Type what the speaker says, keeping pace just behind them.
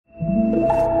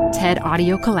TED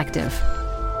Audio Collective.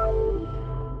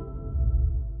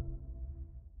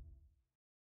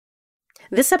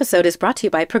 This episode is brought to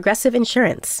you by Progressive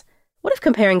Insurance. What if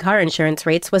comparing car insurance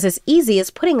rates was as easy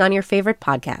as putting on your favorite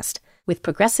podcast? With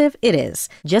Progressive, it is.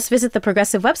 Just visit the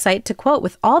Progressive website to quote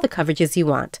with all the coverages you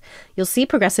want. You'll see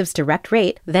Progressive's direct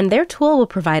rate, then their tool will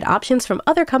provide options from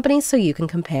other companies so you can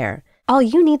compare. All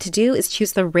you need to do is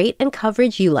choose the rate and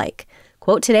coverage you like.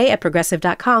 Quote today at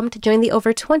Progressive.com to join the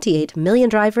over 28 million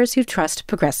drivers who trust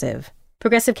Progressive.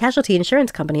 Progressive Casualty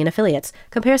Insurance Company and Affiliates.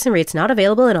 Comparison rates not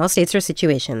available in all states or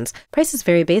situations. Prices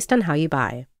vary based on how you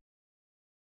buy.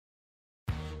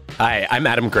 Hi, I'm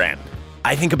Adam Grant.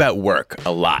 I think about work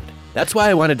a lot. That's why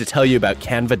I wanted to tell you about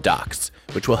Canva Docs,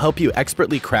 which will help you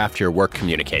expertly craft your work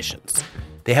communications.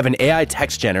 They have an AI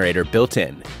text generator built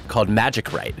in called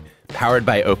Magic Write, powered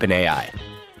by OpenAI.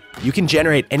 You can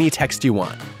generate any text you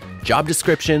want. Job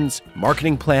descriptions,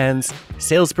 marketing plans,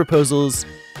 sales proposals.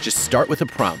 Just start with a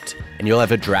prompt, and you'll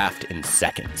have a draft in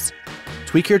seconds.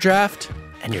 Tweak your draft,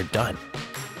 and you're done.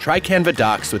 Try Canva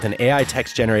Docs with an AI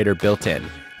text generator built in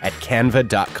at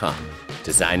canva.com.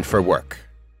 Designed for work.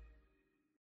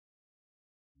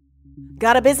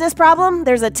 Got a business problem?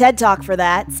 There's a TED Talk for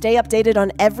that. Stay updated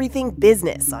on everything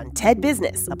business on TED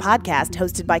Business, a podcast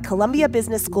hosted by Columbia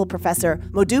Business School professor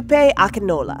Modupe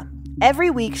Akinola.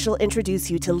 Every week, she'll introduce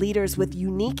you to leaders with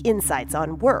unique insights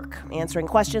on work, answering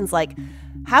questions like,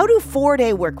 how do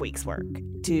 4-day work weeks work?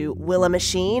 To will a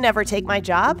machine ever take my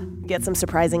job? Get some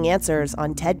surprising answers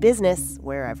on TED Business,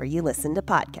 wherever you listen to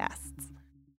podcasts.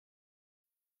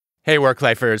 Hey,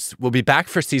 Work-Lifers. We'll be back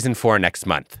for Season 4 next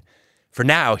month. For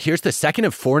now, here's the second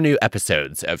of 4 new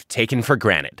episodes of Taken for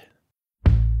Granted.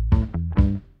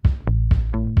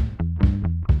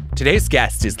 Today's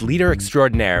guest is leader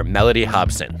extraordinaire Mellody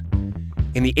Hobson.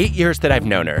 In the 8 years that I've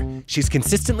known her, she's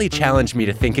consistently challenged me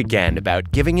to think again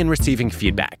about giving and receiving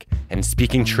feedback and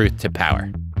speaking truth to power.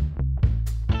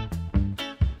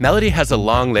 Mellody has a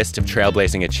long list of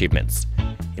trailblazing achievements.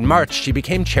 In March, she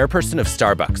became chairperson of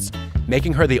Starbucks,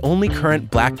 making her the only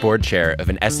current Black board chair of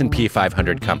an S&P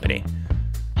 500 company.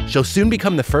 She'll soon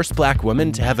become the first Black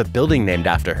woman to have a building named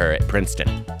after her at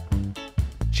Princeton.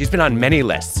 She's been on many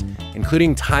lists,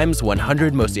 including Time's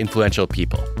 100 Most Influential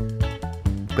People.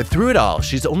 But through it all,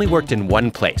 she's only worked in one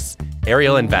place,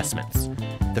 Ariel Investments,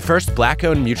 the first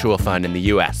Black-owned mutual fund in the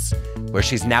U.S., where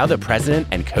she's now the president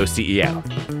and co-CEO.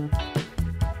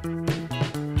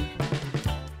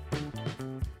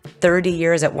 30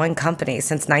 years at one company.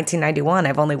 Since 1991,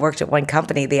 I've only worked at one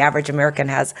company. The average American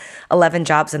has 11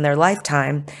 jobs in their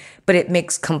lifetime, but it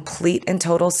makes complete and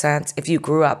total sense if you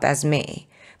grew up as me,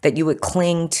 that you would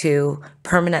cling to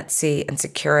permanency and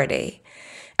security.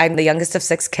 I'm the youngest of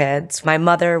 6 kids. My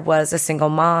mother was a single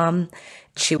mom.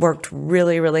 She worked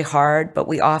really, really hard, but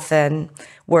we often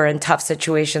were in tough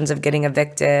situations of getting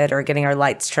evicted or getting our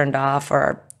lights turned off or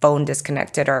our phone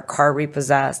disconnected or our car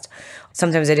repossessed.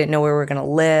 Sometimes I didn't know where we were going to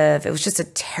live. It was just a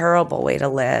terrible way to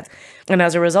live. And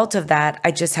as a result of that,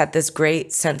 I just had this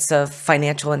great sense of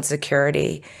financial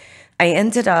insecurity. I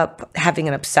ended up having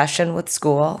an obsession with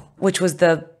school, which was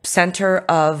the center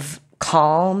of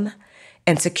calm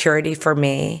and security for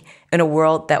me in a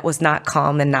world that was not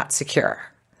calm and not secure.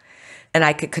 And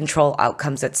I could control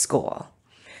outcomes at school.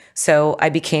 So I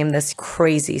became this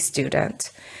crazy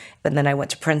student. And then I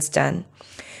went to Princeton.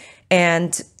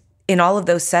 And in all of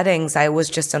those settings, I was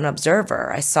just an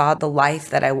observer. I saw the life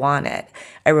that I wanted.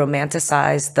 I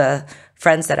romanticized the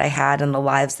friends that I had and the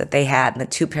lives that they had and the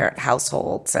 2-parent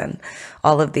households and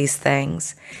all of these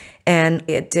things. And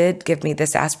it did give me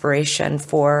this aspiration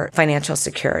for financial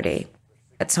security.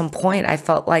 At some point, I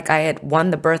felt like I had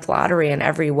won the birth lottery in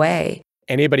every way.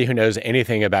 Anybody who knows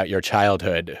anything about your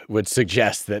childhood would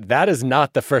suggest that that is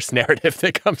not the first narrative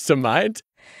that comes to mind.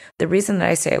 The reason that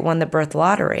I say I won the birth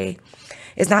lottery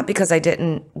is not because I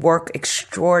didn't work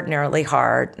extraordinarily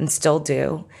hard and still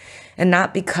do, and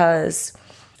not because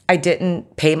I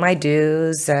didn't pay my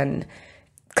dues and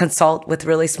consult with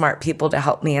really smart people to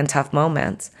help me in tough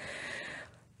moments.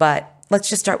 But let's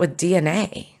just start with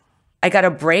DNA. I got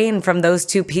a brain from those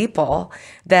 2 people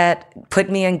that put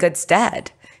me in good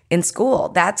stead in school.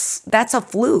 That's a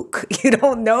fluke. You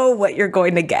don't know what you're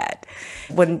going to get.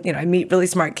 When, I meet really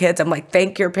smart kids, I'm like,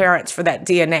 thank your parents for that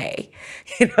DNA.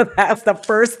 That's the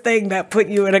first thing that put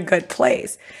you in a good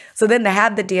place. So then to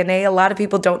have the DNA, a lot of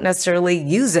people don't necessarily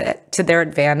use it to their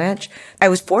advantage. I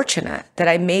was fortunate that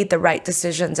I made the right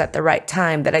decisions at the right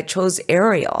time, that I chose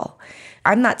Ariel.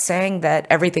 I'm not saying that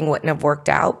everything wouldn't have worked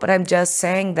out, but I'm just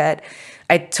saying that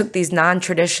I took these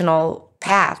non-traditional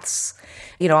paths.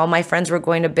 All my friends were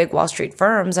going to big Wall Street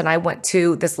firms, and I went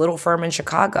to this little firm in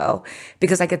Chicago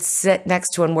because I could sit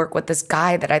next to and work with this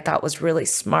guy that I thought was really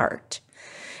smart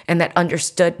and that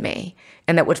understood me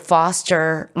and that would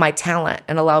foster my talent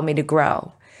and allow me to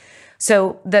grow.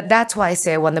 So that's why I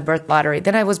say I won the birth lottery.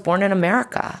 Then I was born in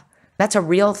America. That's a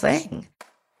real thing.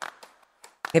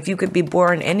 If you could be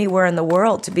born anywhere in the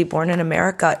world, to be born in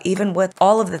America, even with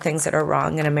all of the things that are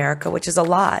wrong in America, which is a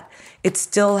lot, it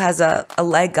still has a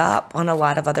leg up on a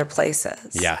lot of other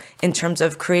places. Yeah. In terms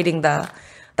of creating the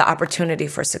opportunity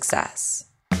for success.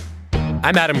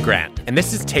 I'm Adam Grant, and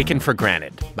this is Taken for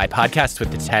Granted, my podcast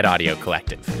with the TED Audio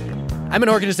Collective. I'm an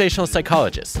organizational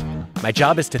psychologist. My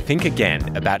job is to think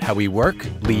again about how we work,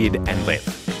 lead, and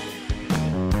live.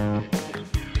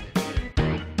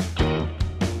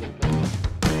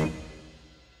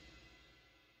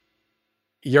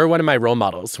 You're one of my role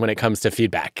models when it comes to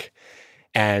feedback.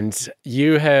 And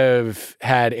you have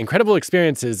had incredible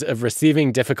experiences of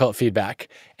receiving difficult feedback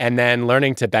and then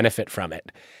learning to benefit from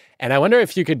it. And I wonder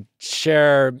if you could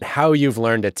share how you've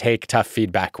learned to take tough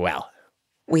feedback well.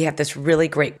 We have this really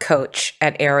great coach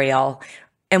at Ariel.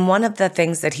 And one of the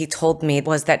things that he told me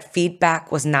was that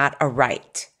feedback was not a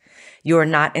right. You are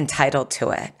not entitled to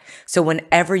it. So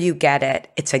whenever you get it,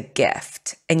 it's a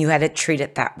gift, and you had to treat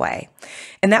it that way.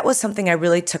 And that was something I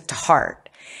really took to heart.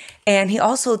 And he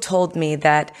also told me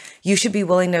that you should be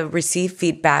willing to receive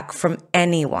feedback from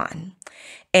anyone.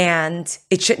 And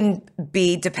it shouldn't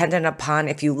be dependent upon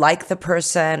if you like the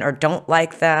person or don't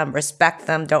like them, respect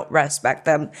them, don't respect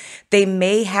them. They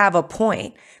may have a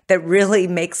point that really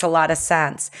makes a lot of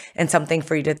sense and something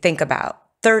for you to think about.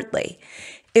 Thirdly,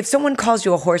 if someone calls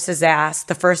you a horse's ass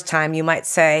the first time, you might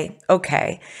say,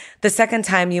 okay. The second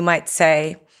time, you might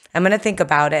say, I'm going to think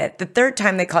about it. The third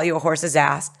time they call you a horse's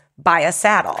ass, buy a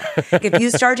saddle. If you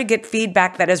start to get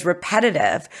feedback that is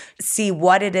repetitive, see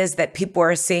what it is that people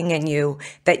are seeing in you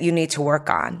that you need to work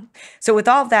on. So with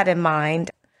all of that in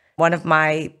mind, one of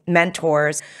my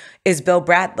mentors is Bill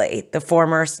Bradley, the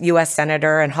former U.S.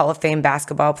 Senator and Hall of Fame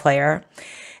basketball player.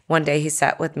 One day he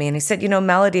sat with me and he said,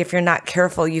 Mellody, if you're not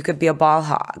careful, you could be a ball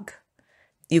hog.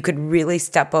 You could really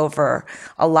step over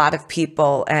a lot of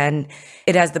people and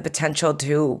it has the potential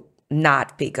to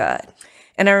not be good.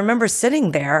 And I remember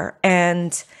sitting there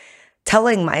and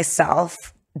telling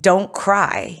myself, don't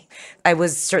cry. I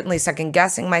was certainly second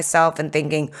guessing myself and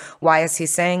thinking, why is he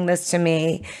saying this to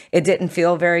me? It didn't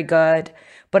feel very good.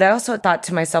 But I also thought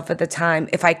to myself at the time,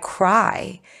 if I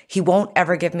cry, he won't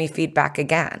ever give me feedback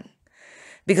again.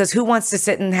 Because who wants to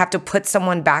sit and have to put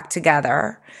someone back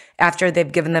together after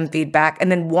they've given them feedback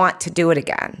and then want to do it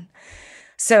again?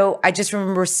 So I just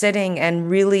remember sitting and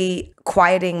really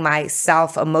quieting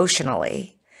myself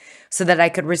emotionally so that I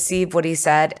could receive what he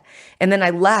said. And then I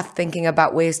left thinking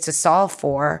about ways to solve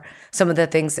for some of the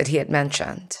things that he had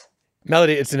mentioned.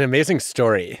 Mellody, it's an amazing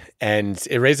story, and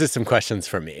it raises some questions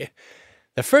for me.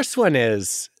 The first one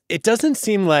is, it doesn't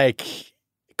seem like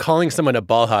calling someone a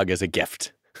ball hog is a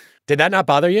gift. Did that not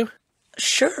bother you?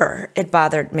 Sure, it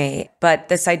bothered me. But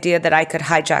this idea that I could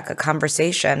hijack a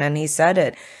conversation, and he said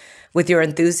it, with your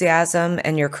enthusiasm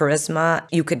and your charisma,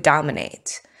 you could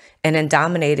dominate. And in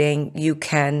dominating, you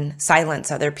can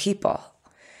silence other people.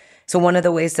 So one of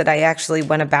the ways that I actually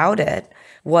went about it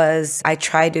was I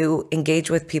try to engage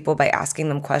with people by asking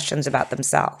them questions about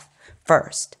themselves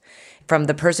first. From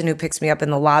the person who picks me up in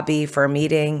the lobby for a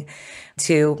meeting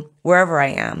to wherever I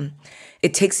am.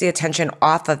 It takes the attention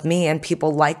off of me, and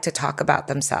people like to talk about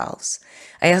themselves.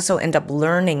 I also end up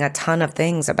learning a ton of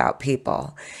things about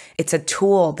people. It's a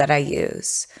tool that I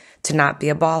use to not be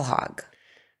a ball hog.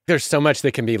 There's so much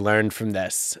that can be learned from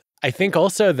this. I think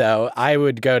also, though, I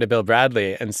would go to Bill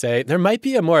Bradley and say, there might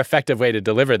be a more effective way to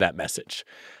deliver that message.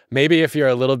 Maybe if you're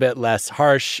a little bit less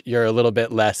harsh, you're a little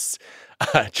bit less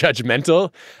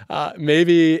judgmental,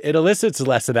 maybe it elicits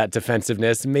less of that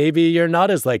defensiveness. Maybe you're not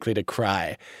as likely to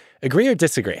cry. Agree or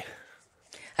disagree?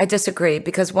 I disagree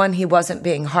because, one, he wasn't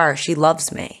being harsh. He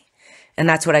loves me. And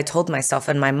that's what I told myself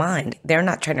in my mind. They're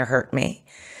not trying to hurt me.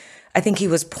 I think he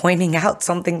was pointing out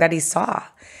something that he saw.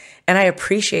 And I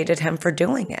appreciated him for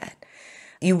doing it.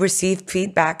 You receive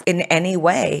feedback in any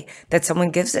way that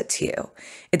someone gives it to you.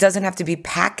 It doesn't have to be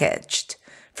packaged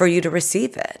for you to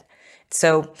receive it.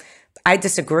 So I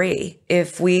disagree.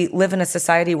 If we live in a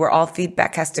society where all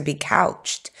feedback has to be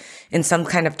couched in some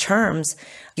kind of terms,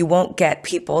 you won't get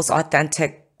people's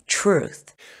authentic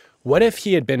truth. What if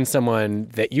he had been someone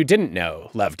that you didn't know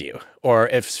loved you? Or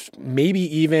if maybe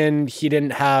even he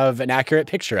didn't have an accurate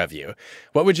picture of you?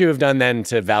 What would you have done then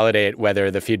to validate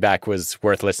whether the feedback was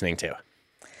worth listening to?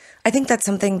 I think that's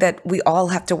something that we all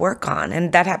have to work on.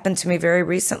 And that happened to me very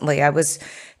recently. I was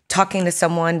talking to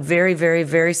someone very, very,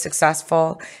 very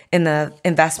successful in the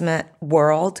investment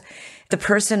world. The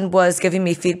person was giving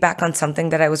me feedback on something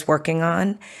that I was working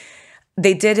on.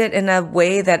 They did it in a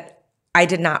way that I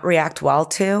did not react well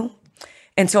to.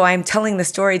 And so I'm telling the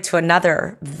story to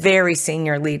another very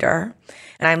senior leader,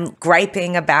 and I'm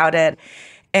griping about it.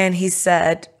 And he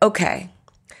said, okay,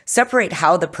 separate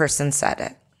how the person said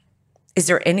it. Is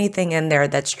there anything in there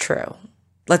that's true?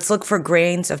 Let's look for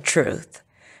grains of truth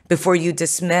before you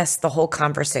dismiss the whole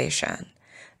conversation.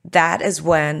 That is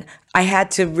when I had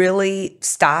to really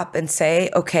stop and say,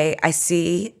 okay, I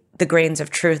see the grains of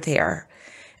truth here,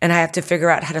 and I have to figure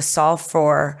out how to solve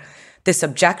for this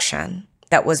objection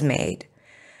that was made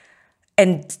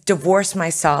and divorce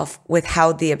myself with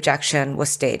how the objection was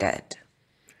stated.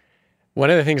 One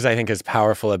of the things I think is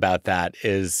powerful about that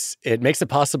is it makes it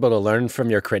possible to learn from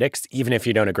your critics, even if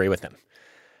you don't agree with them,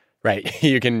 right?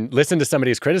 You can listen to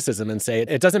somebody's criticism and say,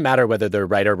 it doesn't matter whether they're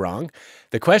right or wrong.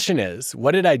 The question is,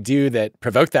 what did I do that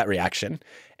provoked that reaction?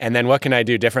 And then what can I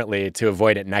do differently to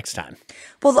avoid it next time?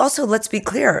 Well, also, let's be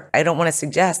clear. I don't want to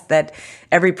suggest that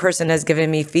every person has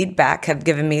given me feedback, have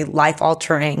given me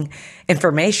life-altering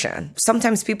information.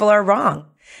 Sometimes people are wrong.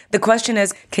 The question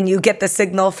is, can you get the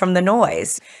signal from the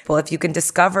noise? Well, if you can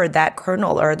discover that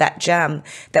kernel or that gem,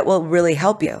 that will really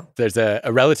help you. There's a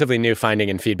relatively new finding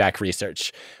in feedback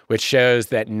research, which shows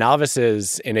that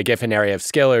novices in a given area of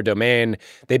skill or domain,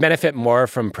 they benefit more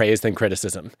from praise than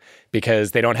criticism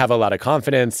because they don't have a lot of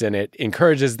confidence and it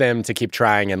encourages them to keep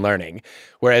trying and learning.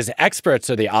 Whereas experts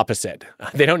are the opposite.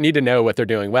 They don't need to know what they're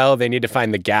doing well. They need to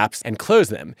find the gaps and close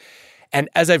them. And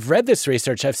as I've read this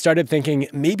research, I've started thinking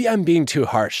maybe I'm being too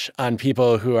harsh on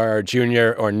people who are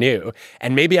junior or new,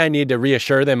 and maybe I need to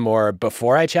reassure them more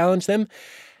before I challenge them.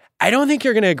 I don't think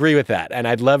you're going to agree with that, and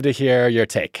I'd love to hear your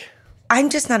take. I'm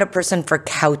just not a person for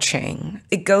couching.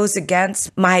 It goes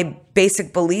against my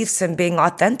basic beliefs in being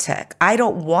authentic. I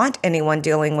don't want anyone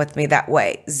dealing with me that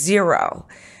way. Zero.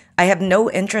 I have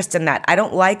no interest in that. I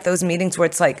don't like those meetings where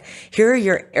it's like, here are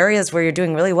your areas where you're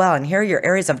doing really well, and here are your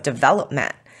areas of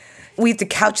development. We have to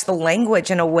couch the language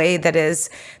in a way that is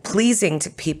pleasing to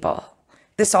people.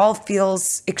 This all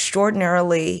feels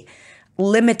extraordinarily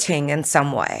limiting in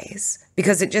some ways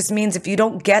because it just means if you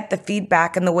don't get the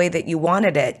feedback in the way that you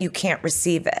wanted it, you can't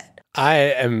receive it. I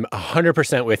am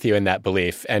 100% with you in that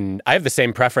belief, and I have the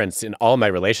same preference in all my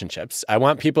relationships. I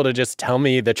want people to just tell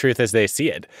me the truth as they see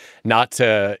it, not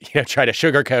to try to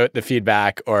sugarcoat the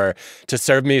feedback or to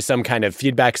serve me some kind of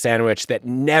feedback sandwich that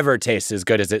never tastes as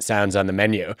good as it sounds on the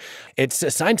menu. It's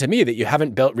a sign to me that you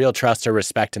haven't built real trust or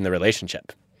respect in the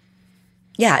relationship.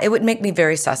 Yeah, it would make me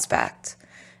very suspect.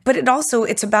 But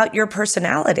it's about your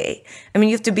personality. I mean,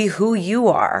 you have to be who you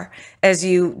are as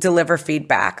you deliver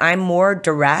feedback. I'm more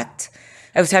direct.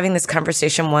 I was having this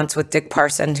conversation once with Dick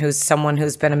Parson, who's someone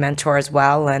who's been a mentor as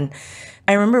well. And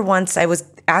I remember once I was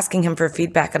asking him for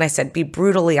feedback and I said, be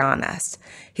brutally honest.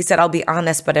 He said, I'll be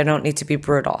honest, but I don't need to be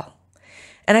brutal.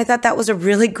 And I thought that was a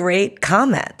really great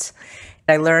comment.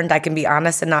 I learned I can be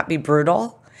honest and not be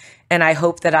brutal. And I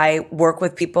hope that I work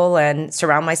with people and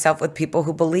surround myself with people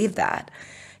who believe that.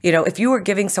 If you were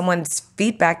giving someone's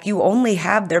feedback, you only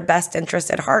have their best interest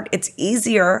at heart. It's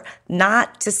easier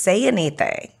not to say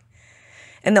anything.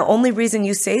 And the only reason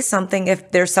you say something if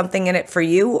there's something in it for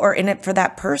you or in it for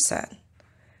that person.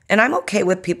 And I'm okay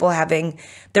with people having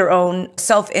their own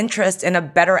self-interest in a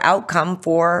better outcome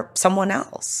for someone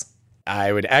else.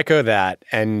 I would echo that.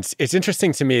 And it's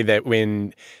interesting to me that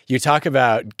when you talk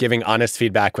about giving honest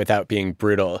feedback without being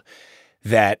brutal,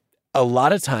 that a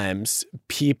lot of times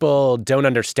people don't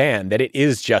understand that it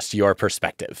is just your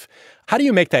perspective. How do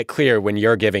you make that clear when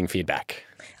you're giving feedback?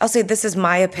 I'll say this is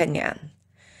my opinion.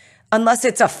 Unless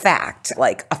it's a fact,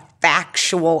 like a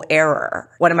factual error.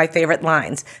 One of my favorite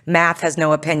lines, math has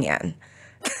no opinion.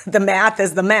 The math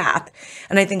is the math.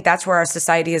 And I think that's where our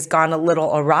society has gone a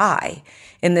little awry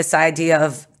in this idea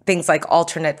of things like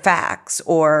alternate facts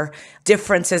or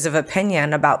differences of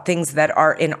opinion about things that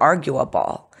are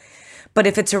inarguable. But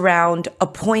if it's around a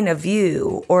point of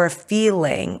view or a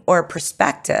feeling or a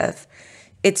perspective,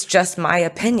 it's just my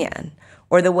opinion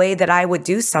or the way that I would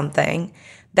do something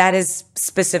that is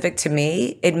specific to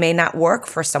me. It may not work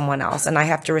for someone else, and I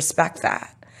have to respect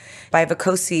that. I have a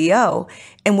co-CEO,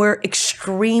 and we're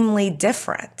extremely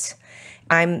different.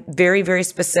 I'm very, very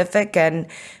specific and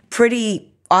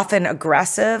pretty often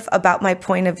aggressive about my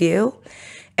point of view.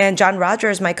 And John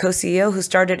Rogers, my co-CEO who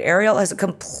started Ariel, has a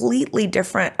completely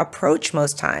different approach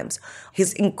most times.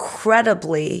 He's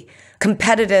incredibly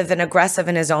competitive and aggressive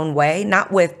in his own way,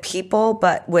 not with people,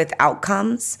 but with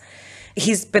outcomes.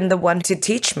 He's been the one to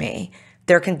teach me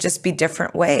there can just be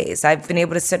different ways. I've been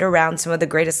able to sit around some of the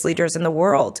greatest leaders in the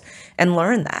world and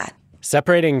learn that.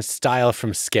 Separating style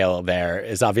from skill there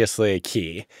is obviously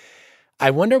key. I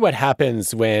wonder what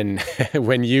happens when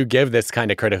when you give this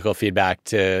kind of critical feedback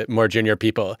to more junior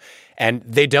people and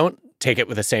they don't take it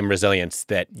with the same resilience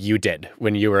that you did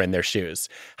when you were in their shoes.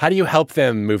 How do you help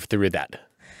them move through that?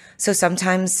 So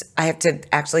sometimes I have to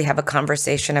actually have a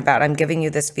conversation about, I'm giving you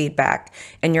this feedback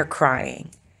and you're crying.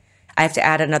 I have to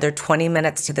add another 20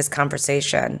 minutes to this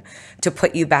conversation to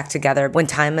put you back together when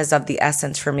time is of the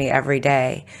essence for me every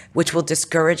day, which will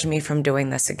discourage me from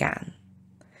doing this again.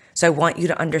 So I want you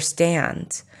to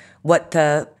understand what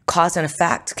the cause and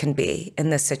effect can be in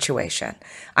this situation.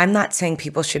 I'm not saying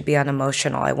people should be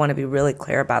unemotional. I want to be really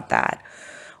clear about that.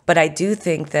 But I do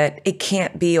think that it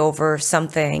can't be over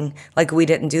something like we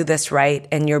didn't do this right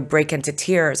and you're break into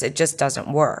tears. It just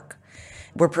doesn't work.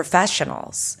 We're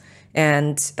professionals,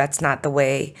 and that's not the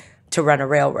way to run a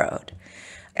railroad.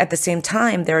 At the same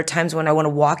time, there are times when I want to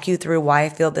walk you through why I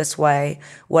feel this way,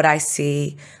 what I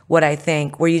see, what I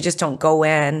think, where you just don't go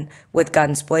in with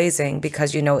guns blazing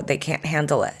because you know they can't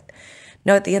handle it.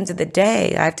 No, at the end of the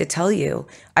day, I have to tell you,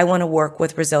 I want to work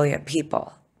with resilient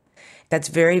people. That's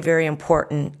very, very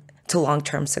important to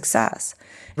long-term success.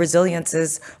 Resilience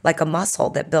is like a muscle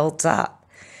that builds up.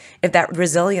 If that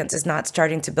resilience is not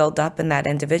starting to build up in that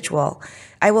individual,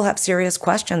 I will have serious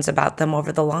questions about them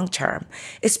over the long term,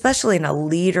 especially in a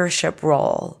leadership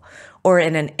role or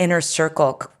in an inner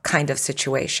circle kind of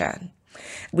situation.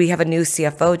 We have a new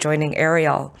CFO joining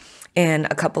Ariel in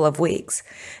a couple of weeks.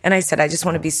 And I said, I just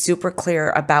want to be super clear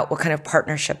about what kind of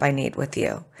partnership I need with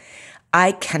you.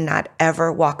 I cannot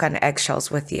ever walk on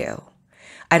eggshells with you.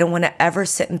 I don't want to ever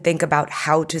sit and think about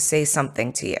how to say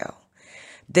something to you.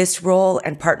 This role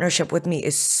and partnership with me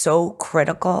is so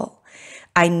critical.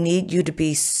 I need you to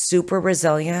be super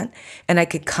resilient, and I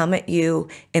could come at you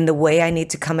in the way I need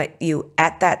to come at you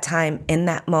at that time, in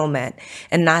that moment,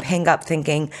 and not hang up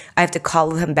thinking I have to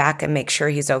call him back and make sure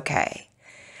he's okay.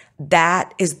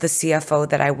 That is the CFO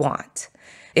that I want.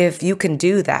 If you can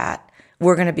do that,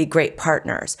 we're going to be great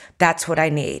partners. That's what I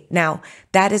need. Now,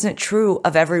 that isn't true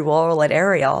of every role at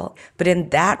Ariel, but in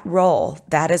that role,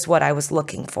 that is what I was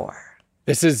looking for.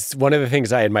 This is one of the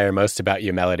things I admire most about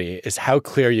you, Mellody, is how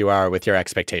clear you are with your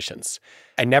expectations.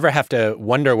 I never have to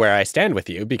wonder where I stand with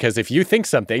you because if you think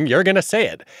something, you're going to say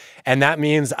it. And that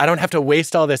means I don't have to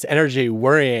waste all this energy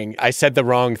worrying I said the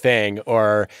wrong thing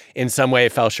or in some way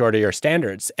fell short of your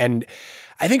standards. And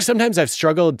I think sometimes I've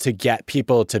struggled to get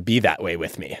people to be that way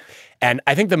with me. And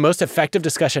I think the most effective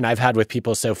discussion I've had with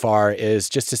people so far is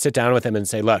just to sit down with them and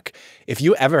say, look, if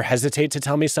you ever hesitate to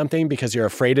tell me something because you're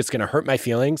afraid it's going to hurt my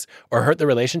feelings or hurt the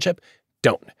relationship,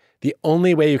 don't. The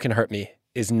only way you can hurt me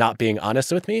is not being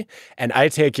honest with me. And I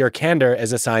take your candor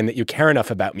as a sign that you care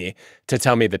enough about me to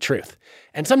tell me the truth.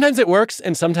 And sometimes it works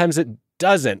and sometimes it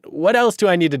doesn't. What else do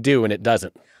I need to do when it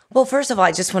doesn't? Well, first of all,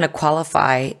 I just want to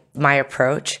qualify my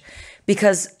approach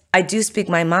because I do speak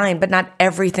my mind, but not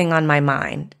everything on my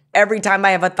mind. Every time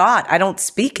I have a thought, I don't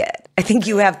speak it. I think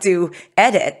you have to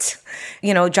edit.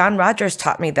 You know, John Rogers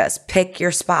taught me this. Pick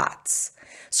your spots.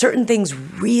 Certain things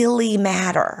really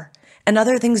matter, and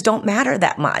other things don't matter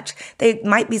that much. They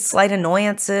might be slight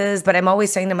annoyances, but I'm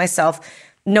always saying to myself,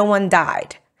 no one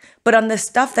died. But on the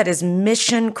stuff that is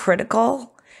mission critical,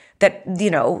 that, you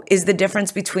know, is the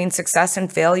difference between success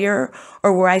and failure,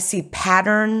 or where I see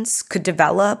patterns could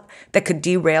develop that could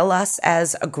derail us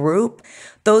as a group,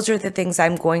 those are the things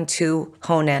I'm going to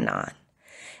hone in on.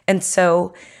 And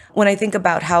so when I think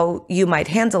about how you might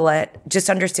handle it,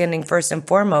 just understanding first and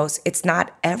foremost, it's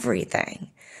not everything.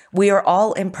 We are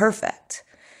all imperfect.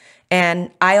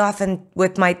 And I often,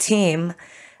 with my team,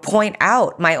 point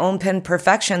out my own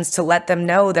imperfections to let them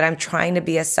know that I'm trying to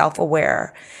be as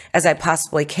self-aware as I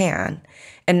possibly can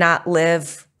and not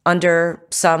live under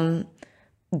some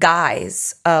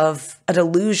guise of an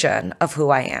illusion of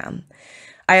who I am.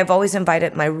 I have always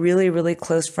invited my really, really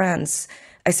close friends.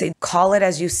 I say, call it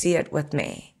as you see it with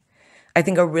me. I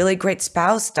think a really great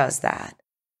spouse does that.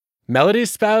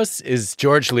 Mellody's spouse is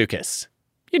George Lucas.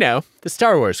 You know, the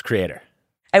Star Wars creator.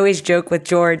 I always joke with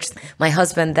George, my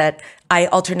husband, that I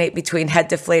alternate between head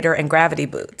deflator and gravity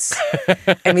boots.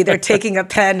 I'm either taking a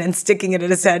pen and sticking it in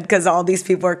his head because all these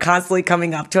people are constantly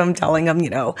coming up to him, telling him, you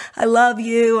know, I love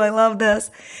you, I love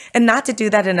this. And not to do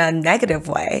that in a negative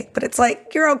way, but it's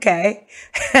like, you're okay.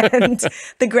 And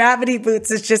the gravity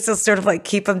boots is just to sort of like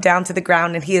keep him down to the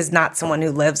ground. And he is not someone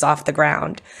who lives off the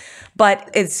ground. But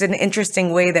it's an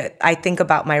interesting way that I think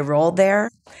about my role there.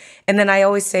 And then I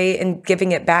always say, in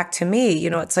giving it back to me, you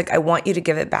know, it's like, I want you to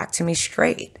give it back to me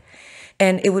straight.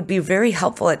 And it would be very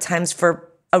helpful at times for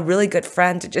a really good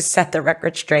friend to just set the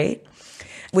record straight.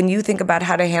 When you think about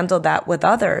how to handle that with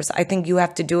others, I think you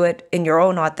have to do it in your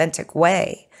own authentic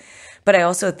way. But I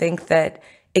also think that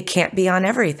it can't be on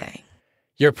everything.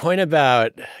 Your point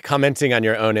about commenting on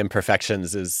your own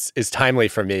imperfections is timely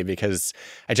for me because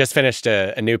I just finished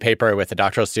a new paper with a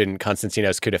doctoral student,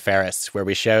 Konstantinos Koutaferis, where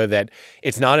we show that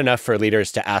it's not enough for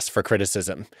leaders to ask for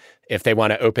criticism if they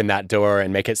want to open that door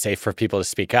and make it safe for people to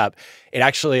speak up. It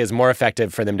actually is more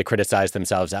effective for them to criticize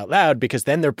themselves out loud because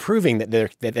then they're proving that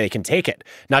they can take it,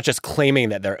 not just claiming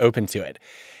that they're open to it.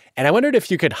 And I wondered if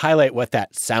you could highlight what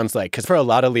that sounds like, because for a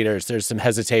lot of leaders, there's some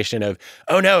hesitation of,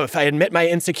 oh no, if I admit my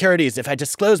insecurities, if I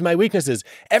disclose my weaknesses,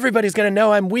 everybody's going to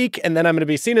know I'm weak, and then I'm going to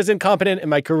be seen as incompetent, and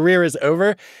my career is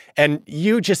over. And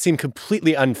you just seem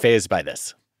completely unfazed by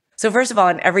this. So first of all,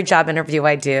 in every job interview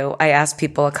I do, I ask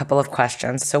people a couple of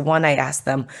questions. So one, I ask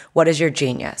them, what is your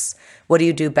genius? What do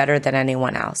you do better than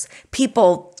anyone else?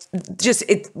 People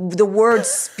the words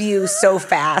spew so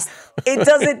fast. It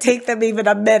doesn't take them even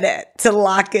a minute to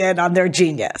lock in on their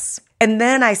genius. And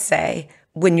then I say,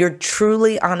 when you're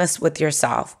truly honest with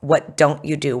yourself, what don't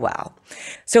you do well?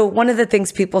 So one of the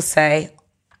things people say,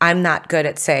 I'm not good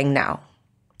at saying no.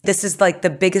 This is like the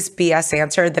biggest BS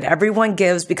answer that everyone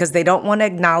gives because they don't want to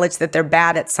acknowledge that they're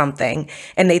bad at something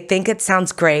and they think it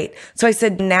sounds great. So I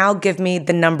said, now give me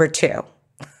the number 2.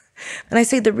 And I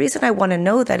say, the reason I want to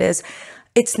know that is,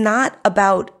 it's not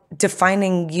about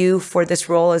defining you for this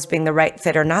role as being the right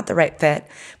fit or not the right fit,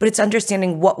 but it's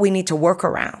understanding what we need to work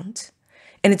around.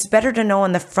 And it's better to know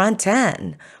on the front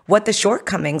end what the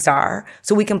shortcomings are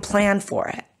so we can plan for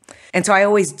it. And so I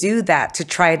always do that to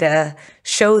try to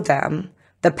show them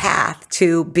the path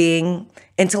to being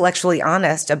intellectually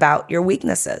honest about your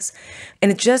weaknesses.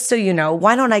 And just so you know,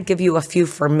 why don't I give you a few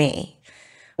for me?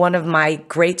 One of my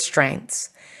great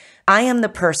strengths, I am the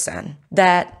person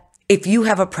that if you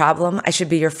have a problem, I should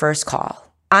be your first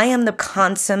call. I am the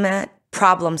consummate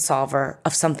problem solver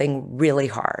of something really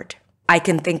hard. I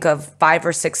can think of 5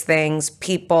 or 6 things,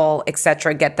 people,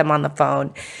 etc., get them on the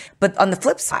phone. But on the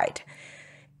flip side,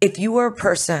 if you are a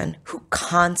person who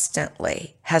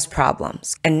constantly has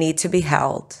problems and need to be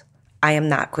held, I am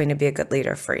not going to be a good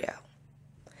leader for you.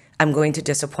 I'm going to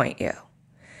disappoint you.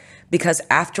 Because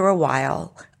after a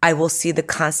while, I will see the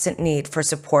constant need for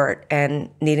support and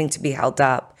needing to be held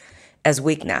up as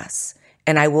weakness,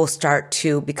 and I will start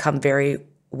to become very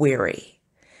weary.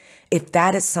 If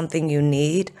that is something you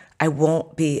need, I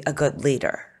won't be a good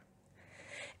leader.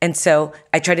 And so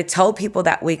I try to tell people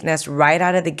that weakness right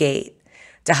out of the gate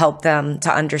to help them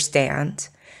to understand.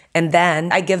 And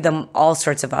then I give them all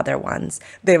sorts of other ones.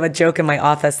 They have a joke in my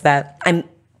office that I'm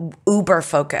uber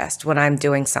focused when I'm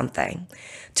doing something.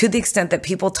 To the extent that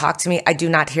people talk to me, I do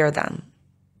not hear them.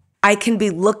 I can be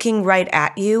looking right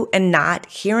at you and not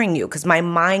hearing you because my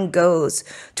mind goes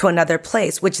to another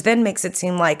place, which then makes it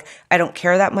seem like I don't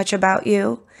care that much about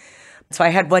you. So I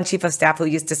had one chief of staff who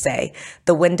used to say,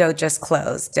 the window just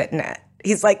closed, didn't it?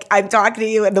 He's like, I'm talking to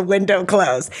you and the window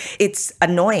closed. It's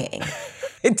annoying.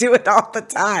 I do it all the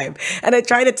time. And I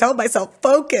try to tell myself,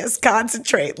 focus,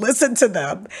 concentrate, listen to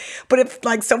them. But if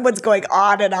like someone's going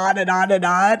on and on and on and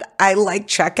on, I like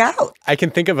check out. I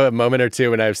can think of a moment or two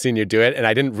when I've seen you do it and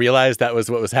I didn't realize that was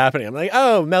what was happening. I'm like,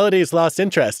 oh, Mellody's lost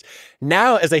interest.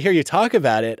 Now, as I hear you talk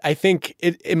about it, I think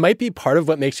it might be part of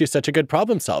what makes you such a good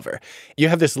problem solver. You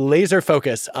have this laser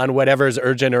focus on whatever's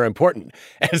urgent or important.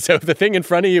 And so if the thing in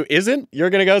front of you isn't,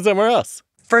 you're going to go somewhere else.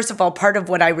 First of all, part of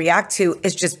what I react to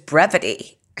is just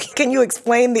brevity. Can you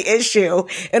explain the issue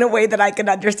in a way that I can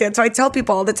understand? So I tell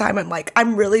people all the time, I'm like,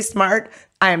 I'm really smart.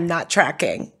 I am not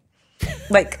tracking.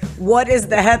 Like, what is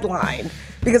the headline?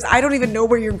 Because I don't even know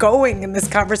where you're going in this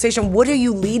conversation. What are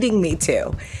you leading me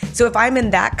to? So if I'm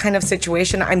in that kind of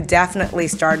situation, I'm definitely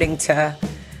starting to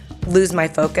lose my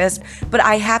focus, but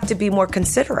I have to be more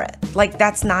considerate. Like,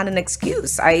 that's not an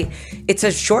excuse. It's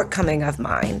a shortcoming of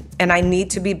mine, and I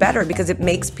need to be better because it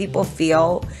makes people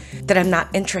feel that I'm not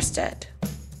interested,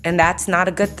 and that's not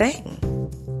a good thing.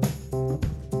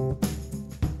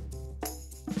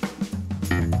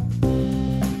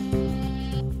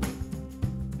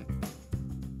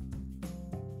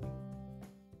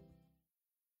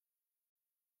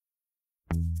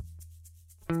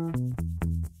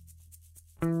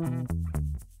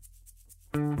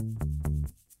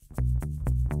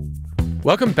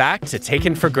 Welcome back to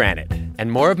Taken for Granted,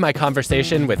 and more of my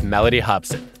conversation with Mellody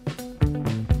Hobson.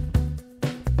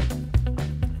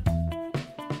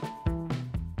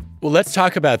 Well, let's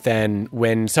talk about then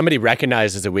when somebody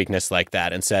recognizes a weakness like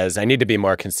that and says, I need to be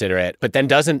more considerate, but then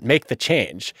doesn't make the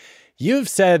change. You've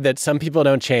said that some people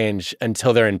don't change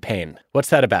until they're in pain. What's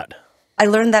that about? I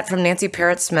learned that from Nancy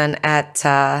Peretzman at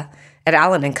at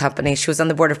Allen and Company. She was on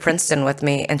the board of Princeton with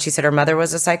me, and she said her mother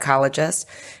was a psychologist,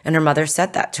 and her mother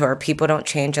said that to her, people don't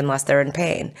change unless they're in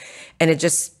pain. And it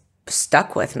just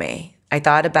stuck with me. I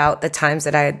thought about the times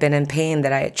that I had been in pain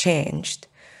that I had changed.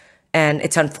 And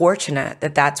it's unfortunate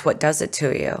that that's what does it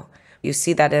to you. You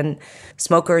see that in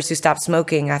smokers who stop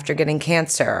smoking after getting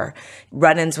cancer,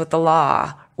 run-ins with the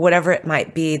law, whatever it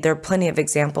might be. There are plenty of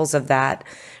examples of that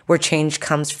where change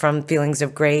comes from feelings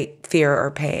of great fear or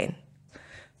pain.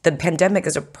 The pandemic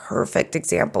is a perfect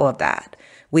example of that.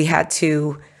 We had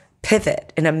to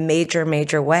pivot in a major,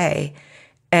 major way.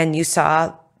 And you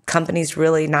saw companies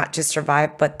really not just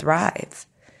survive, but thrive.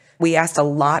 We asked a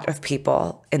lot of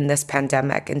people in this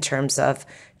pandemic in terms of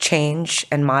change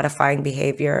and modifying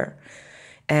behavior.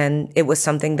 And it was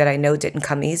something that I know didn't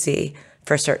come easy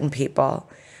for certain people,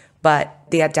 but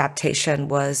the adaptation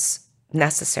was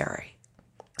necessary.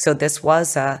 So this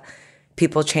was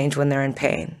people change when they're in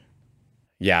pain.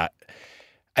 Yeah.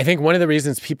 I think one of the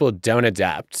reasons people don't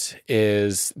adapt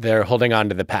is they're holding on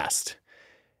to the past.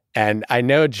 And I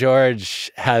know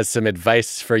George has some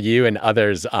advice for you and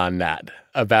others on that,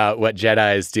 about what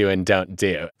Jedis do and don't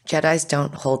do. Jedis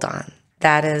don't hold on.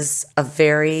 That is a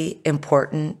very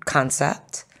important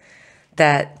concept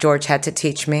that George had to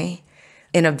teach me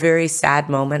in a very sad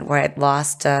moment where I'd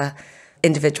lost an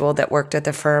individual that worked at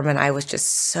the firm, and I was just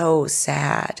so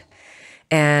sad.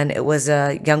 And it was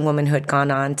a young woman who had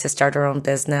gone on to start her own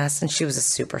business, and she was a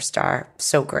superstar,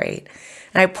 so great.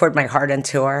 And I poured my heart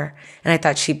into her, and I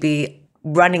thought she'd be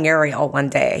running Ariel one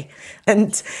day.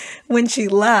 And when she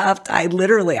left, I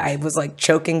was like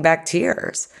choking back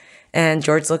tears. And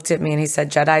George looked at me and he said,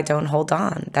 Jedi don't hold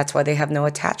on. That's why they have no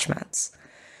attachments.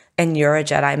 And you're a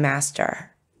Jedi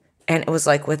master. And it was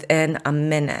like within a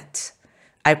minute,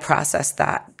 I processed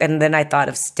that. And then I thought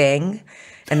of Sting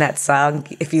and that song,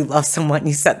 if you love someone,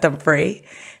 you set them free.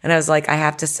 And I was like, I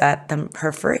have to set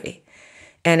her free.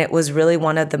 And it was really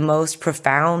one of the most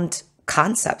profound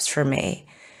concepts for me,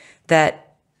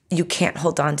 that you can't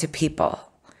hold on to people.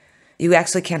 You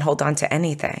actually can't hold on to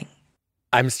anything.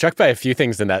 I'm struck by a few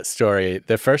things in that story.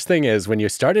 The first thing is, when you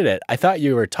started it, I thought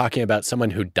you were talking about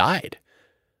someone who died.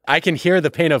 I can hear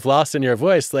the pain of loss in your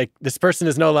voice, like this person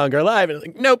is no longer alive. And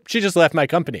like, nope, she just left my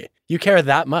company. You care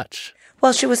that much.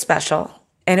 Well, she was special.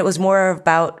 And it was more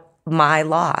about my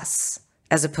loss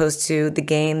as opposed to the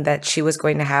gain that she was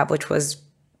going to have, which was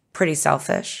pretty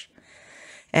selfish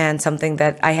and something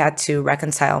that I had to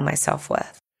reconcile myself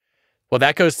with. Well,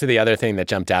 that goes to the other thing that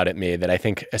jumped out at me that I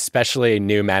think especially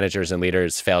new managers and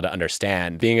leaders fail to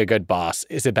understand. Being a good boss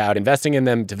is about investing in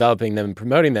them, developing them,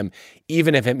 promoting them,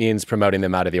 even if it means promoting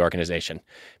them out of the organization,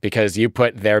 because you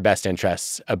put their best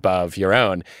interests above your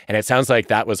own. And it sounds like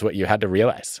that was what you had to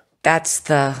realize. That's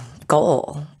the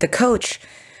goal. The coach,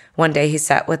 one day he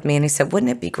sat with me and he said,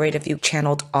 wouldn't it be great if you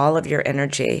channeled all of your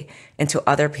energy into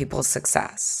other people's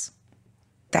success?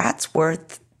 That's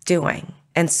worth doing.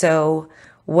 And so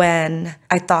when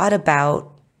I thought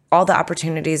about all the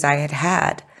opportunities I had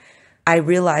had, I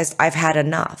realized I've had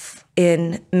enough.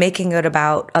 In making it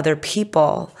about other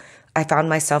people, I found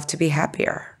myself to be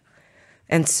happier.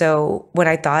 And so when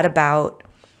I thought about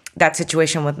that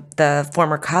situation with the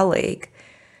former colleague,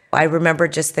 I remember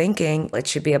just thinking it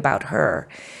should be about her.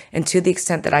 And to the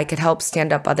extent that I could help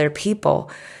stand up other people,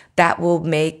 that will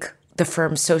make the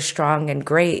firm so strong and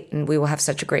great, and we will have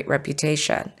such a great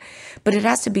reputation. But it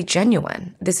has to be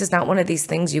genuine. This is not one of these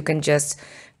things you can just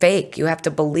fake. You have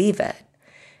to believe it.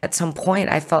 At some point,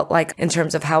 I felt like, in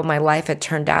terms of how my life had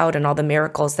turned out and all the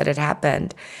miracles that had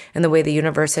happened and the way the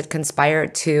universe had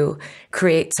conspired to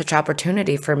create such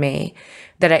opportunity for me,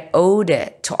 that I owed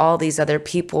it to all these other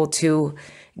people to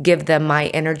give them my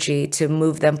energy to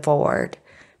move them forward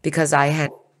because I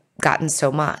had gotten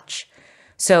so much.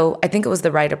 So I think it was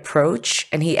the right approach.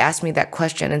 And he asked me that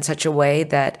question in such a way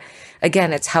that,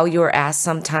 again, it's how you're asked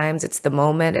sometimes. It's the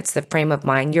moment. It's the frame of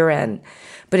mind you're in.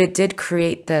 But it did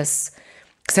create this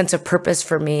sense of purpose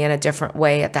for me in a different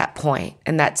way at that point.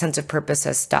 And that sense of purpose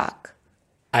has stuck.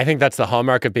 I think that's the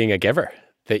hallmark of being a giver,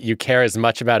 that you care as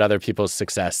much about other people's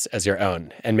success as your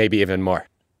own, and maybe even more.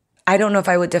 I don't know if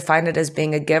I would define it as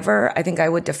being a giver. I think I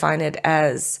would define it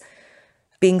as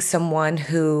being someone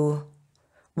who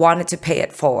wanted to pay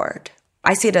it forward.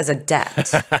 I see it as a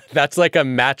debt. That's like a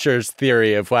matcher's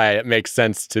theory of why it makes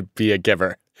sense to be a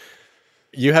giver.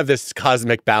 You have this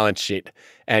cosmic balance sheet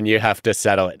and you have to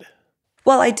settle it.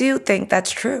 Well, I do think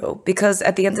that's true, because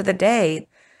at the end of the day,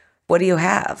 what do you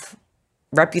have?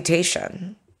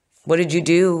 Reputation. What did you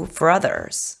do for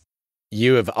others?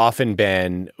 You have often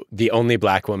been the only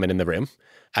Black woman in the room.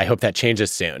 I hope that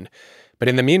changes soon. But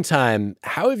in the meantime,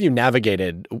 how have you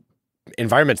navigated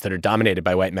environments that are dominated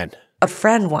by white men? A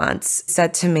friend once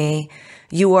said to me,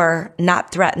 "You are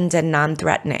not threatened and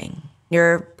non-threatening.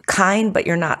 You're kind, but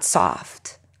you're not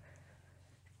soft.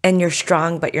 And you're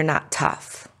strong, but you're not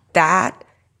tough." That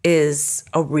is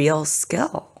a real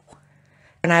skill.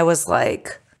 And I was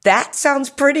like, that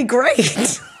sounds pretty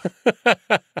great.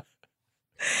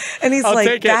 And he's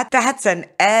like, that's an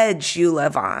edge you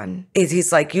live on.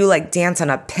 He's like, you like dance on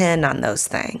a pin on those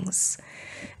things.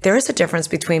 There is a difference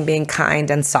between being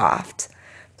kind and soft,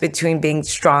 between being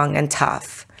strong and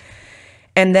tough.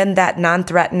 And then that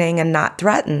non-threatening and not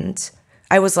threatened,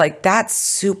 I was like, that's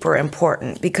super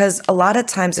important, because a lot of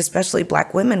times, especially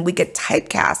Black women, we get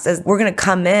typecast as we're going to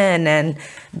come in and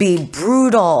be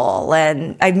brutal.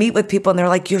 And I meet with people and they're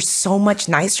like, you're so much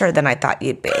nicer than I thought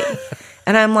you'd be.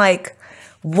 And I'm like,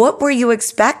 what were you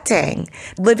expecting?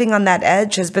 Living on that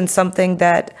edge has been something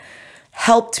that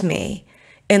helped me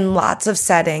in lots of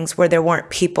settings where there weren't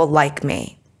people like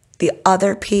me. The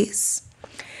other piece,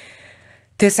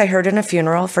 this I heard in a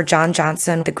funeral for John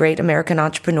Johnson, the great American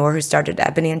entrepreneur who started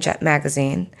Ebony and Jet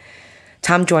magazine.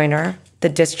 Tom Joyner, the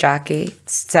disc jockey,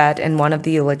 said in one of the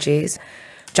eulogies,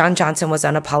 John Johnson was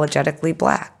unapologetically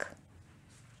Black.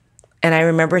 And I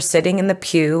remember sitting in the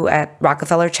pew at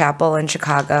Rockefeller Chapel in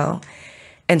Chicago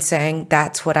and saying,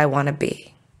 that's what I want to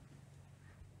be.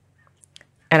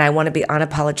 And I want to be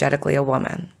unapologetically a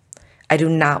woman. I do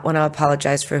not want to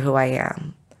apologize for who I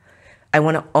am. I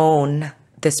want to own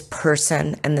this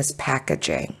person and this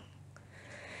packaging.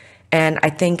 And I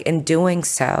think in doing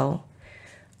so,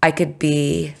 I could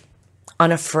be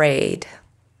unafraid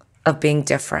of being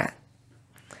different.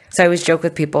 So I always joke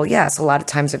with people, yes, a lot of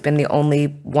times I've been the only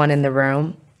one in the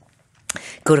room.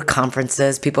 Go to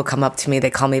conferences, people come up to me, they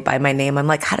call me by my name. I'm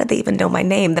like, how did they even know my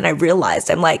name? Then I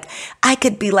realized, I'm like, I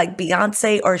could be like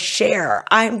Beyonce or Cher.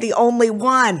 I'm the only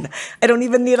one. I don't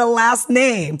even need a last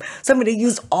name. So I'm going to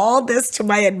use all this to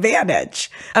my advantage.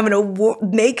 I'm going to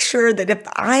make sure that if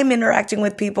I'm interacting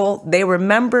with people, they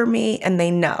remember me and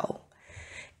they know.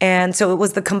 And so it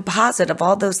was the composite of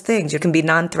all those things. You can be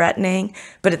non-threatening,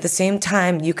 but at the same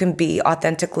time, you can be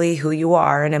authentically who you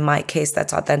are. And in my case,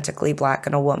 that's authentically Black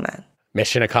and a woman.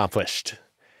 Mission accomplished.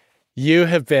 You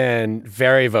have been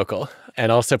very vocal and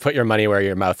also put your money where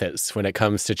your mouth is when it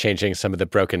comes to changing some of the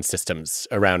broken systems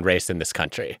around race in this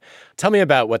country. Tell me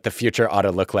about what the future ought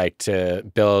to look like to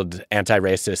build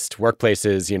anti-racist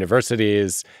workplaces,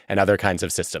 universities, and other kinds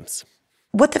of systems.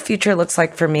 What the future looks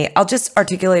like for me, I'll just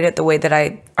articulate it the way that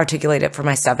I articulate it for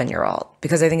my 7-year-old,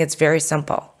 because I think it's very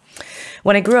simple.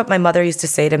 When I grew up, my mother used to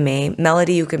say to me,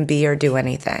 Mellody, you can be or do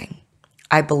anything.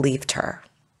 I believed her.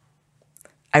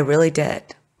 I really did.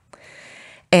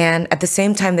 And at the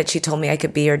same time that she told me I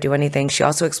could be or do anything, she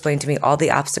also explained to me all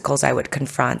the obstacles I would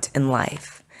confront in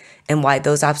life and why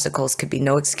those obstacles could be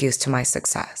no excuse to my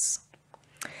success.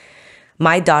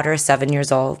 My daughter is 7 years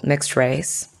old, mixed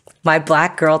race. My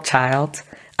Black girl child,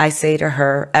 I say to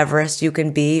her, Everest, you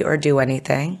can be or do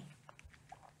anything.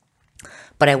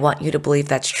 But I want you to believe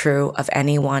that's true of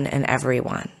anyone and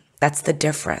everyone. That's the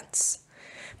difference.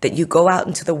 That you go out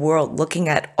into the world looking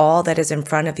at all that is in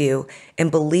front of you and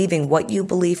believing what you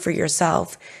believe for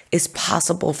yourself is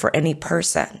possible for any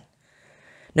person,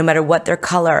 no matter what their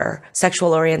color,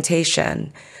 sexual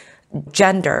orientation,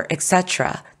 gender,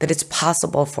 etc., that it's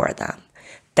possible for them.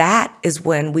 That is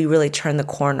when we really turn the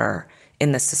corner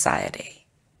in the society.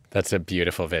 That's a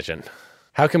beautiful vision.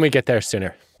 How can we get there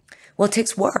sooner? Well, it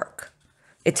takes work.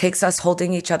 It takes us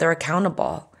holding each other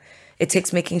accountable. It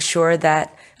takes making sure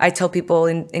that I tell people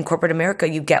in corporate America,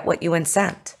 you get what you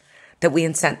incent, that we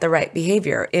incent the right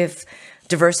behavior. If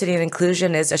diversity and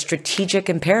inclusion is a strategic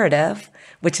imperative,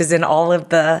 which is in all of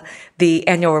the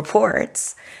annual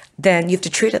reports, then you have to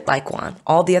treat it like one.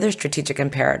 All the other strategic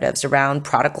imperatives around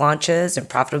product launches and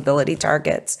profitability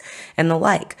targets and the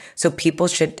like. So people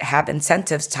should have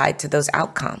incentives tied to those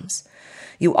outcomes.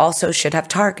 You also should have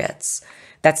targets.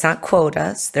 That's not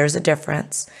quotas. There's a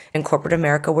difference. In corporate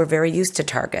America, we're very used to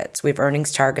targets. We have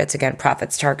earnings targets, again,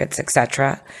 profits targets,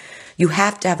 etc. You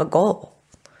have to have a goal,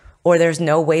 or there's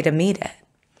no way to meet it.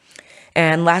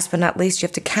 And last but not least, you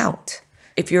have to count.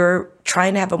 If you're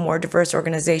trying to have a more diverse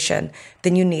organization,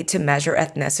 then you need to measure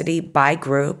ethnicity by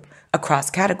group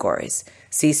across categories.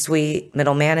 C-suite,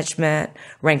 middle management,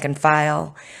 rank and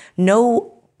file.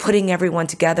 No putting everyone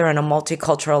together in a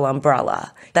multicultural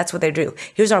umbrella. That's what they do.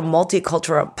 Here's our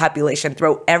multicultural population.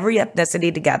 Throw every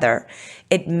ethnicity together.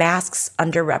 It masks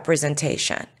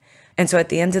underrepresentation. And so at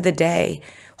the end of the day,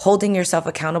 holding yourself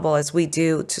accountable as we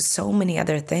do to so many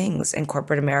other things in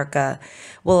corporate America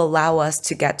will allow us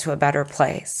to get to a better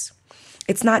place.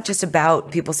 It's not just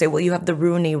about people say, well, you have the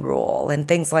Rooney Rule and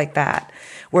things like that,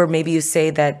 where maybe you say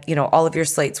that, all of your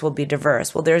slates will be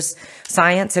diverse. Well, there's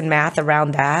science and math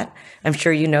around that. I'm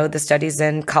sure you know the studies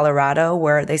in Colorado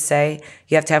where they say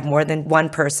you have to have more than one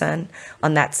person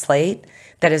on that slate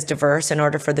that is diverse in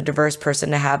order for the diverse person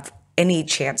to have any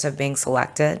chance of being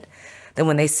selected. Then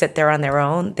when they sit there on their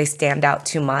own, they stand out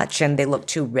too much and they look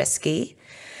too risky.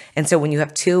 And so when you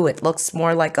have two, it looks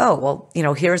more like, oh,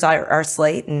 well, here's our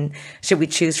slate and should we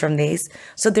choose from these?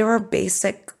 So there are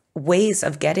basic ways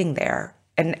of getting there.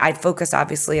 And I focus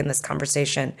obviously in this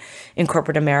conversation in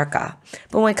corporate America.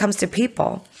 But when it comes to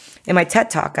people, in my TED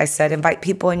Talk, I said, invite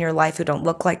people in your life who don't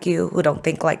look like you, who don't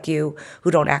think like you,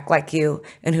 who don't act like you,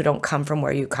 and who don't come from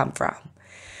where you come from.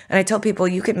 And I tell people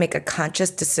you could make a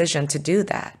conscious decision to do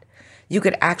that. You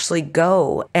could actually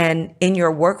go and in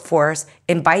your workforce,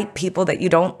 invite people that you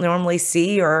don't normally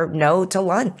see or know to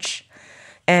lunch.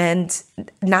 And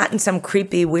not in some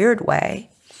creepy, weird way,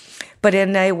 but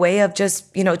in a way of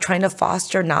just, trying to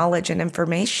foster knowledge and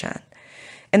information.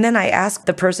 And then I ask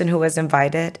the person who was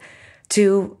invited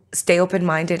to stay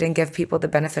open-minded and give people the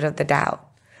benefit of the doubt.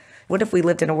 What if we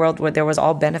lived in a world where there was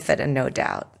all benefit and no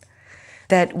doubt?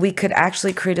 That we could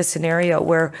actually create a scenario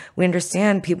where we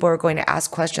understand people are going to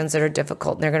ask questions that are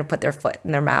difficult and they're going to put their foot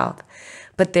in their mouth,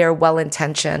 but they're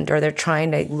well-intentioned or they're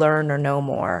trying to learn or know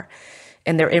more,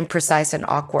 and they're imprecise and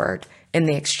awkward in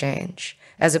the exchange,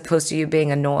 as opposed to you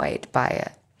being annoyed by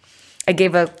it. I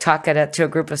gave a talk to a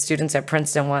group of students at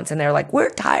Princeton once, and they're like, we're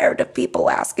tired of people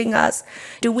asking us,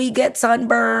 do we get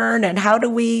sunburn, and how do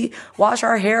we wash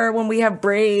our hair when we have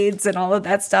braids and all of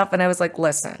that stuff? And I was like,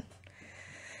 listen,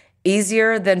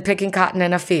 easier than picking cotton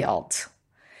in a field.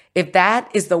 If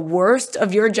that is the worst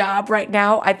of your job right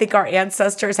now, I think our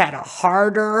ancestors had a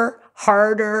harder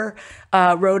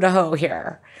row to hoe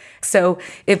here. So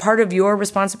if part of your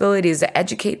responsibility is to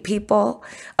educate people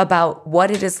about what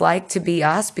it is like to be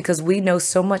us, because we know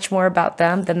so much more about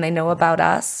them than they know about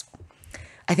us,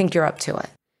 I think you're up to it.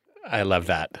 I love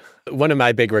that. One of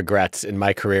my big regrets in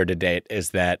my career to date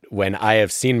is that when I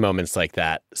have seen moments like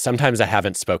that, sometimes I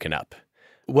haven't spoken up.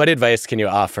 What advice can you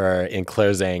offer in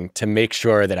closing to make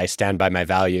sure that I stand by my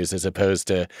values as opposed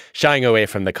to shying away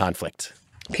from the conflict?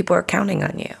 People are counting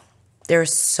on you. There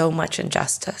is so much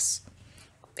injustice.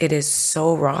 It is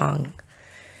so wrong.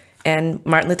 And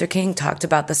Martin Luther King talked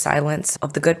about the silence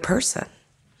of the good person.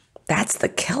 That's the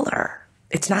killer.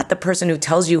 It's not the person who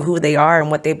tells you who they are and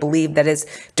what they believe that is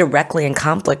directly in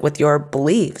conflict with your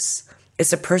beliefs.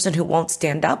 It's the person who won't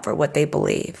stand up for what they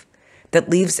believe, that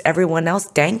leaves everyone else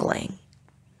dangling.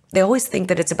 They always think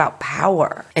that it's about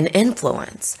power and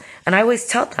influence. And I always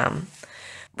tell them,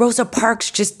 Rosa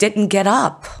Parks just didn't get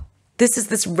up. This is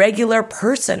this regular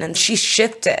person, and she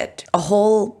shifted a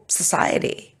whole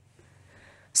society.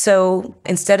 So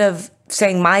instead of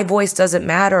saying my voice doesn't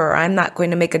matter or I'm not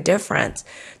going to make a difference,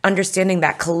 understanding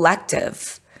that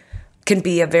collective can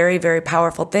be a very, very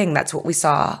powerful thing. That's what we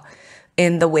saw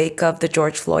in the wake of the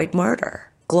George Floyd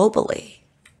murder globally.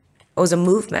 It was a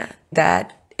movement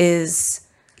that is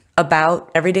about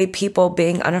everyday people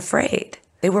being unafraid.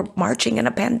 They were marching in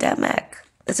a pandemic.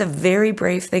 That's a very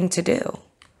brave thing to do.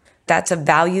 That's a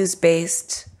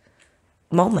values-based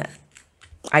moment.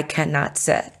 I cannot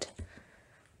sit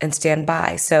and stand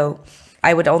by. So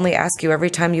I would only ask you every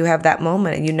time you have that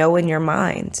moment and you know in your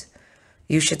mind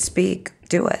you should speak,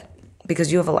 do it,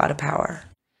 because you have a lot of power.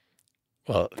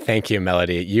 Well, thank you,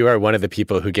 Mellody. You are one of the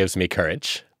people who gives me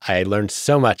courage. I learned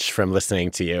so much from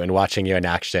listening to you and watching you in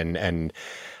action, and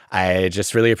I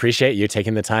just really appreciate you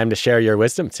taking the time to share your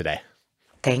wisdom today.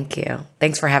 Thank you.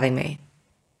 Thanks for having me.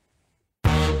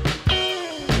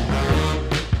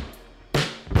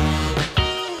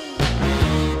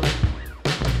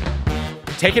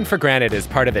 Taken for Granted is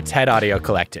part of the TED Audio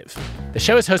Collective. The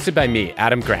show is hosted by me,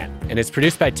 Adam Grant, and is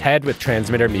produced by TED with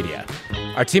Transmitter Media.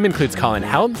 Our team includes Colin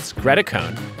Helms, Greta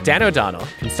Cohn, Dan O'Donnell,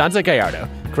 Constanza Gallardo,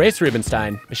 Grace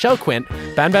Rubenstein, Michelle Quint,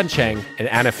 Banban Cheng, and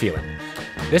Anna Phelan.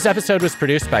 This episode was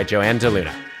produced by Joanne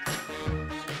DeLuna.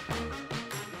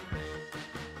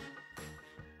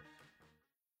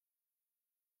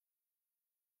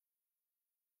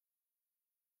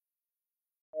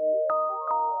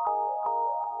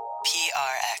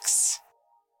 PRX.